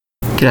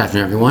Good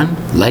afternoon, everyone.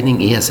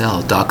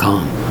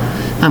 LightningESL.com.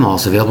 I'm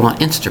also available on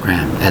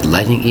Instagram at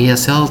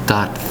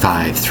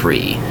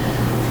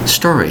lightningesl.53.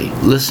 Story: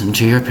 listen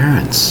to your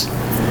parents.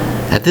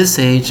 At this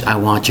age, I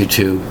want you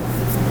to...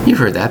 You've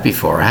heard that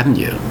before, haven't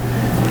you?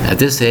 At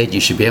this age, you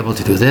should be able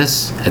to do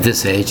this. At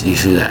this age, you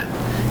should do that.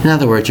 In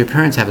other words, your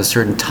parents have a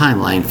certain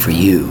timeline for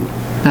you.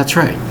 That's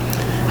right.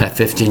 At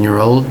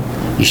 15-year-old,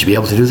 you should be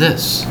able to do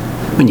this.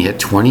 When you hit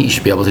 20, you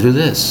should be able to do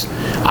this.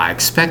 I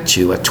expect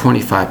you at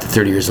 25 to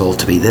 30 years old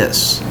to be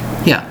this.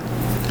 Yeah,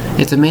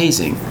 it's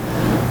amazing.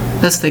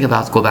 Let's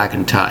go back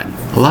in time.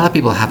 A lot of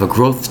people have a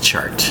growth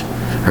chart,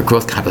 or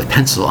growth kind of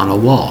pencil on a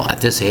wall.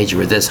 At this age,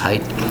 you're at this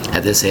height.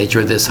 At this age,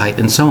 you're at this height,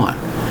 and so on.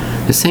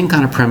 The same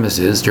kind of premise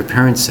is your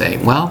parents say,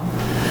 well,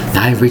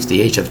 now you've reached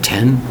the age of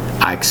 10,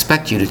 I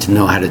expect you to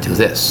know how to do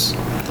this.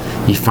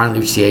 You finally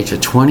reached the age of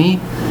 20,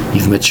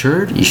 you've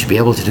matured, you should be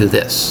able to do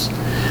this.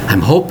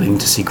 I'm hoping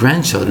to see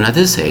grandchildren at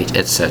this age,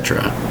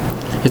 etc.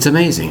 It's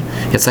amazing.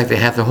 It's like they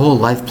have their whole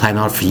life planned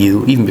out for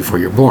you even before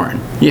you're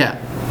born. Yeah.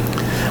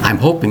 I'm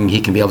hoping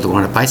he can be able to go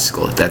on a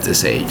bicycle at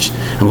this age.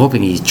 I'm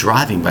hoping he's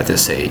driving by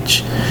this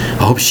age.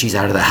 I hope she's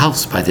out of the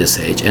house by this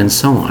age, and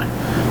so on.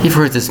 You've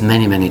heard this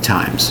many, many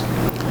times.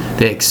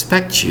 They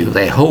expect you,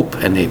 they hope,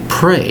 and they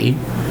pray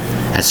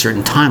a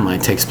certain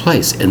timeline takes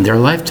place in their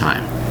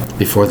lifetime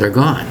before they're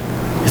gone.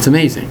 It's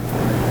amazing.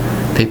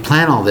 They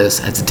plan all this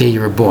at the day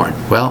you were born.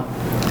 Well,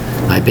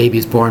 my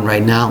baby's born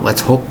right now.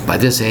 Let's hope by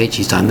this age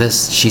he's done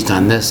this, she's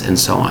done this, and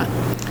so on.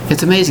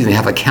 It's amazing they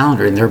have a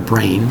calendar in their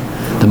brain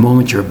the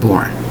moment you're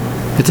born.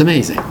 It's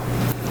amazing.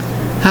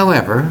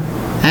 However,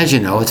 as you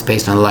know, it's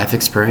based on life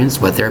experience,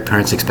 what their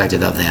parents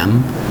expected of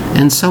them,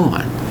 and so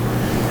on.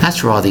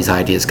 That's where all these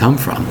ideas come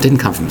from. It didn't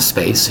come from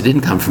space. It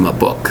didn't come from a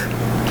book.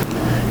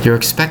 You're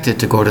expected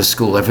to go to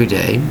school every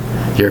day.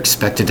 You're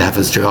expected to have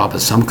a job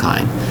of some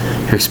kind.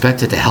 You're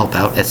expected to help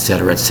out,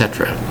 etc.,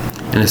 etc.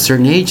 And at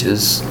certain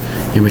ages,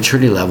 your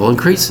maturity level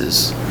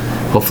increases.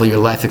 Hopefully your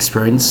life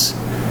experience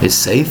is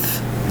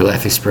safe. Your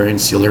life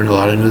experience, you'll learn a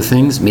lot of new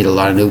things, meet a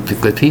lot of new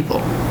good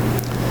people.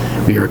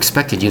 We are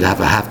expected you to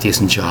have a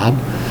half-decent job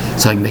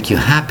so I can make you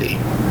happy,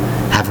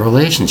 have a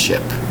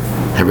relationship,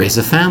 and raise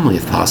a family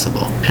if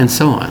possible, and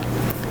so on.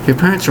 Your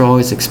parents are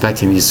always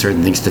expecting these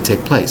certain things to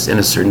take place in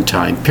a certain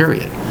time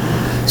period.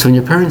 So when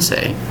your parents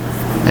say,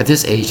 at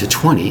this age of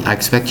 20, I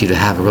expect you to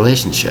have a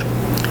relationship.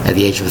 At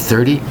the age of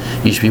 30,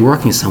 you should be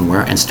working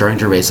somewhere and starting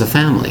to raise a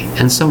family,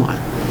 and so on.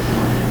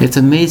 It's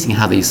amazing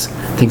how these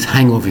things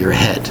hang over your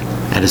head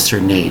at a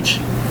certain age.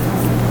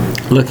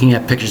 Looking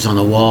at pictures on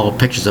the wall,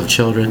 pictures of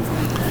children,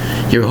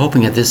 you're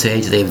hoping at this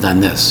age they've done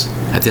this.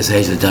 At this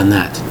age they've done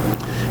that.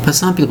 But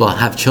some people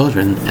have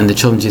children, and the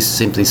children just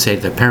simply say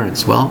to their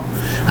parents, well,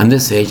 I'm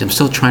this age, I'm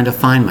still trying to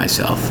find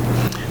myself.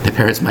 The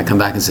parents might come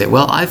back and say,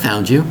 well, I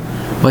found you.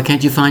 Why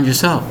can't you find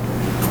yourself?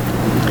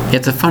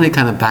 It's a funny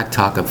kind of back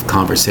talk of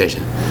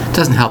conversation. It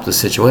doesn't help the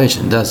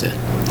situation, does it?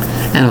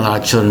 And a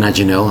lot of children, as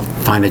you know,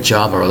 find a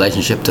job or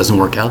relationship, doesn't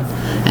work out,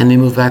 and they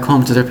move back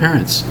home to their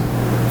parents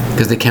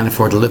because they can't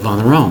afford to live on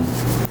their own.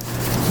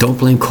 Don't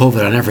blame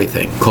COVID on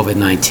everything,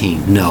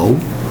 COVID-19. No.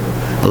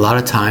 A lot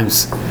of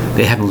times,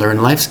 they haven't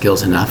learned life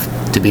skills enough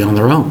to be on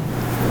their own.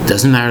 It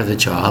doesn't matter the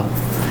job.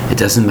 It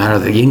doesn't matter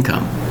the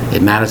income.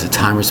 It matters the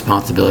time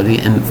responsibility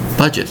and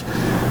budget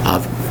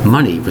of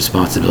money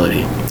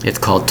responsibility. It's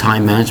called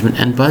time management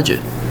and budget.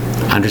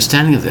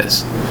 Understanding of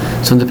this.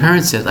 So when the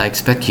parent says, I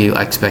expect you,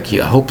 I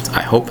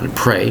hope and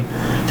pray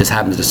this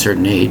happens at a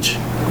certain age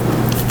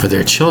for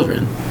their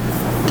children,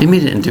 they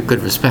mean it in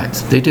good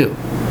respect. They do.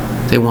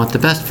 They want the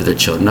best for their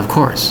children, of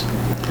course.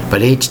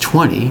 But age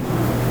 20,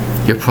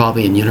 you're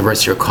probably in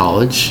university or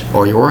college,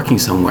 or you're working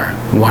somewhere,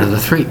 one of the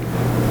three.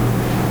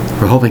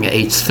 We're hoping at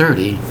age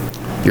 30,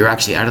 you're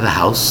actually out of the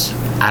house,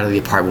 out of the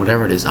apartment,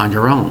 whatever it is, on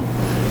your own,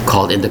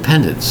 called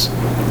independence,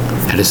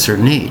 at a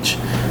certain age.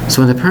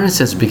 So when the parent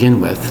says to begin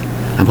with,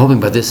 I'm hoping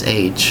by this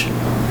age,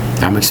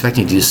 I'm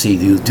expecting to see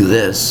you do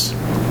this,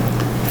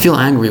 feel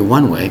angry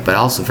one way, but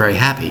also very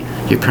happy.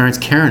 Your parents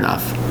care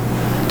enough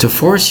to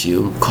force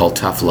you, called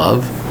tough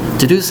love,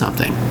 to do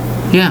something.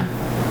 Yeah.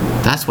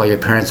 That's why your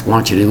parents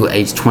want you to do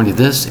age 20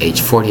 this,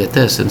 age 40 at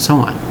this, and so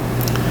on.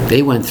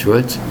 They went through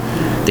it.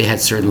 They had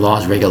certain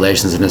laws,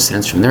 regulations, in a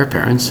sense, from their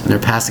parents, and they're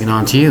passing it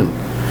on to you.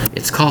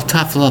 It's called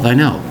tough love, I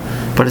know,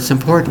 but it's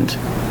important.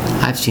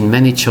 I've seen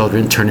many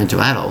children turn into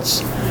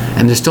adults,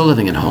 and they're still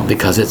living at home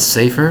because it's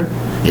safer,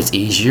 it's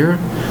easier,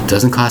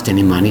 doesn't cost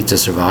any money to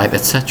survive,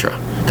 etc.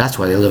 That's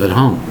why they live at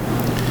home.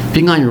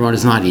 Being on your own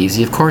is not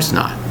easy, of course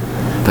not,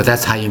 but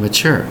that's how you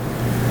mature.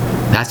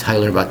 That's how you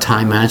learn about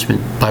time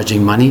management,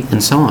 budgeting money,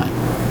 and so on.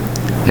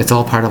 It's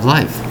all part of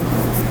life.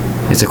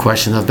 It's a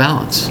question of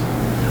balance.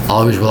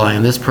 Always rely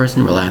on this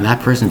person, rely on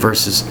that person,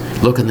 versus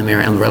look in the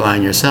mirror and rely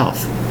on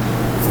yourself.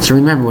 So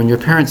remember, when your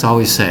parents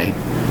always say,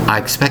 I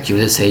expect you at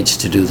this age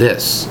to do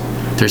this,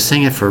 they're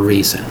saying it for a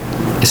reason.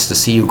 It's to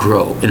see you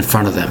grow in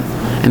front of them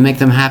and make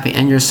them happy,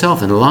 and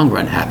yourself in the long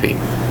run happy.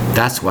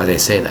 That's why they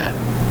say that.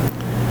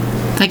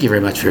 Thank you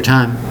very much for your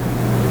time.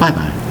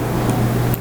 Bye-bye.